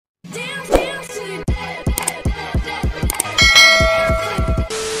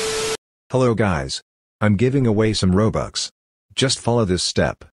Hello guys. I'm giving away some Robux. Just follow this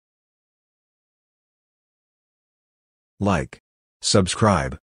step. Like,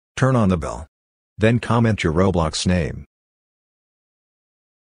 subscribe, turn on the bell. Then comment your Roblox name.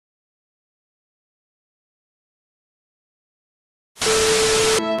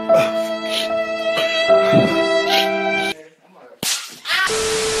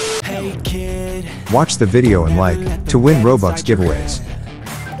 Hey kid, Watch the video and like to win Robux giveaways.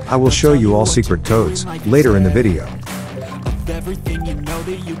 I will show you all secret codes later in the video. of everything you know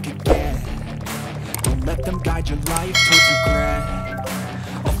that you can get. Don't let them guide your life towards regret.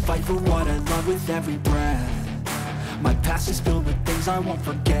 I'll fight for what I love with every breath. My past is filled with things I won't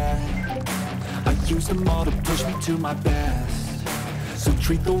forget. I use them all to push me to my best. So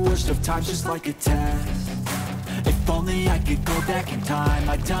treat the worst of times just like a test. If only I could go back in time,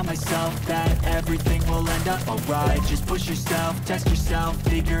 I'd tell myself that everything will end up alright. Just push yourself, test yourself,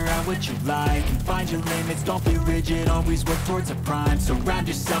 figure out what you like, and find your limits, don't be rigid, always work towards a prime. Surround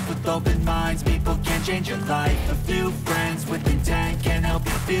yourself with open minds, people can change your life. A few friends with intent can help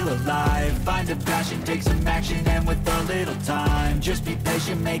you feel alive. Find a passion, take some action, and with a little time, just be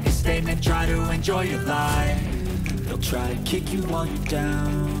patient, make a statement, try to enjoy your life. They'll try to kick you while you're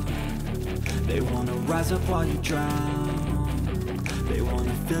down. They wanna rise up while you drown. They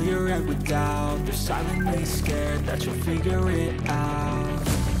wanna fill your head with doubt. They're silently scared that you'll figure it out.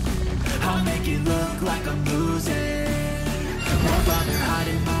 I'll make it look like I'm losing. Won't bother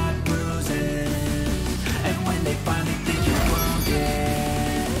hiding my bruises. And when they finally think you're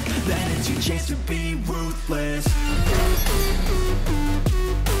wounded, then it's your chance to be ruthless.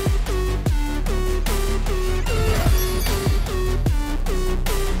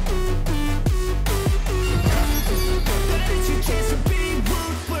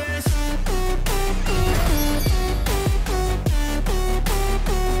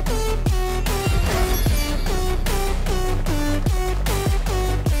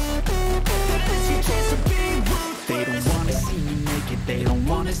 They don't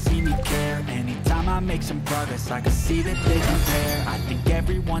wanna see me care. Anytime I make some progress, I can see that they compare. I think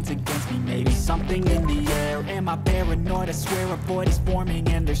everyone's against me, maybe something in the air. Am I paranoid? I swear a void is forming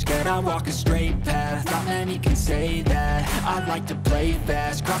and they're scared. I walk a straight path, not many can say that. I like to play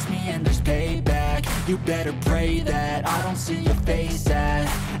fast, cross me and there's payback. You better pray that I don't see your face at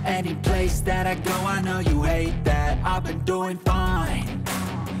any place that I go. I know you hate that. I've been doing fine,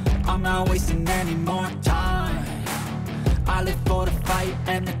 I'm not wasting any more time. I live for the fight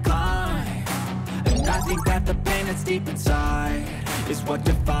and the climb. And I think that the pain that's deep inside is what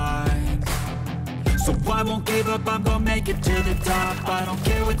defines. So I won't give up, I'm gonna make it to the top. I don't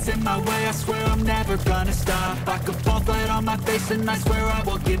care what's in my way, I swear I'm never gonna stop. I could fall flat on my face and I swear I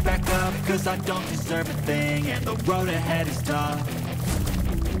will get back up. Cause I don't deserve a thing and the road ahead is tough.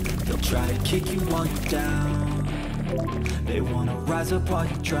 They'll try to kick you while you're down. They wanna rise up while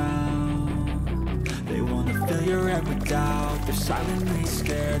you drown. They wanna fill your head with doubt. They're silently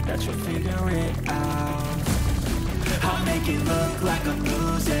scared that you'll figure it out. I'll make it look like I'm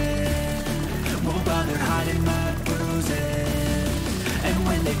losing. Won't bother hiding my bruises. And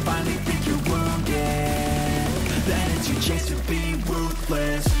when they finally think you're wounded, then it's your chance to be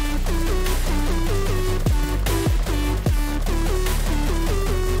ruthless.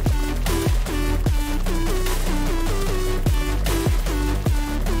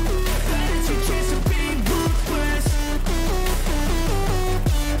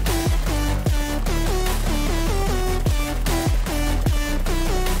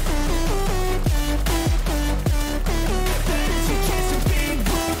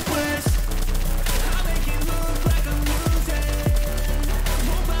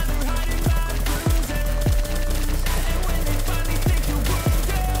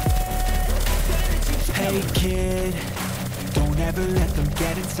 Hey kid, don't ever let them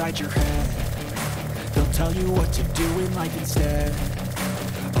get inside your head. They'll tell you what to do in life instead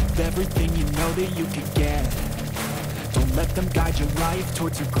of everything you know that you can get. Don't let them guide your life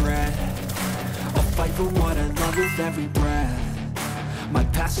towards regret. I'll fight for what I love with every breath. My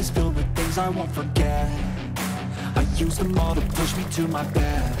past is filled with things I won't forget. I use them all to push me to my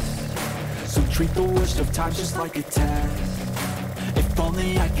best. So treat the worst of times just like a test. If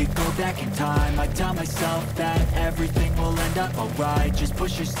only I could go back in time, I'd tell myself that everything will end up alright. Just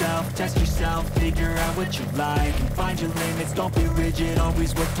push yourself, test yourself, figure out what you like, and find your limits, don't be rigid,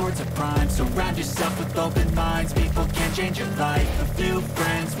 always work towards a prime. Surround yourself with open minds, people can change your life. A few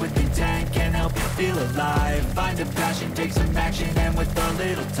friends with intent can help you feel alive. Find a passion, take some action, and with a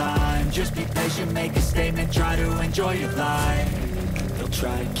little time, just be patient, make a statement, try to enjoy your life. They'll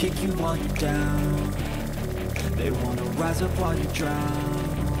try to kick you while you're down. They wanna rise up while you drown.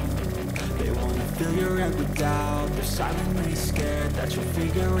 fill your head with doubt. They're silently scared that you'll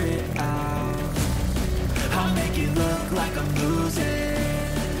figure it out. I'll make it look like I'm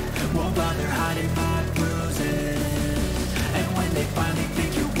losing, won't bother hiding my bruises. And when they finally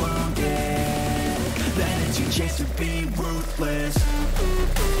think you're wounded, then it's your chance to be ruthless.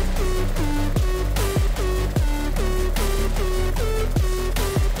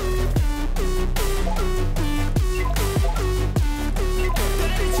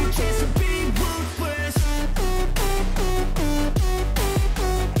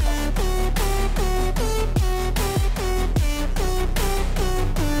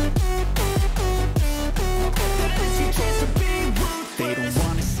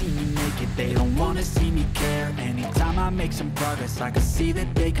 Make some progress, I can see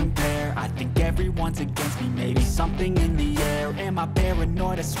that they compare. I think everyone's against me, maybe something in the air. Am I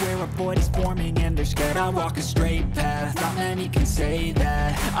paranoid? I swear a void is forming and they're scared. I walk a straight path, not many can say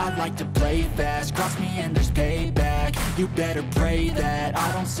that. I like to play fast, cross me and there's payback. You better pray that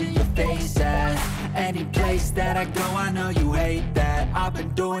I don't see your face at any place that I go. I know you hate that. I've been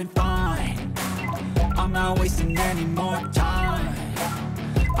doing fine, I'm not wasting any more time.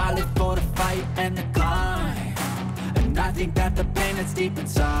 I live for the fight and the climb, and I think that the pain that's deep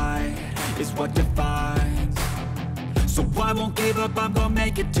inside is what defines. So I won't give up, I'm gonna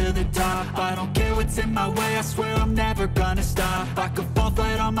make it to the top. I don't care what's in my way, I swear I'm never gonna stop. I could fall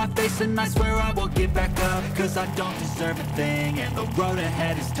flat on my face and I swear I won't give back up, cause I don't deserve a thing and the road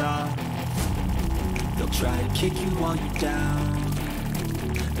ahead is tough. They'll try to kick you while you're down,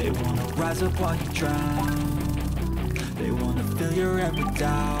 they wanna rise up while you drown. They wanna fill your head with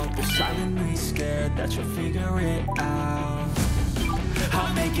doubt. They're silently scared that you'll figure it out.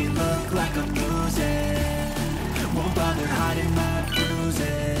 I'll make it look like I'm losing, won't bother hiding my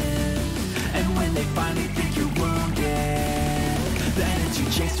bruises. And when they finally think you're wounded, then it's your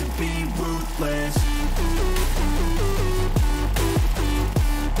chance to be ruthless.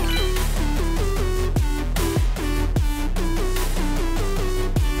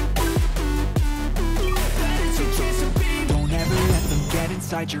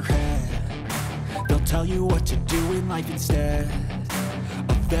 Inside your head, they'll tell you what to do in life instead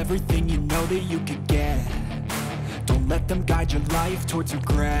of everything you know that you could get. Don't let them guide your life towards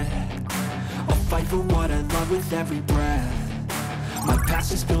regret. I'll fight for what I love with every breath. My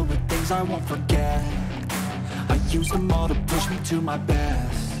past is filled with things I won't forget. I use them all to push me to my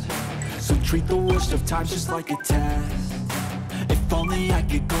best. So treat the worst of times just like a test. If only I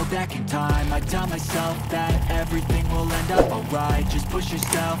could go back in time, I'd tell myself that everything will end up alright. Just push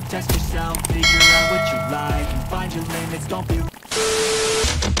yourself, test yourself, figure out what you like, and find your limits, don't be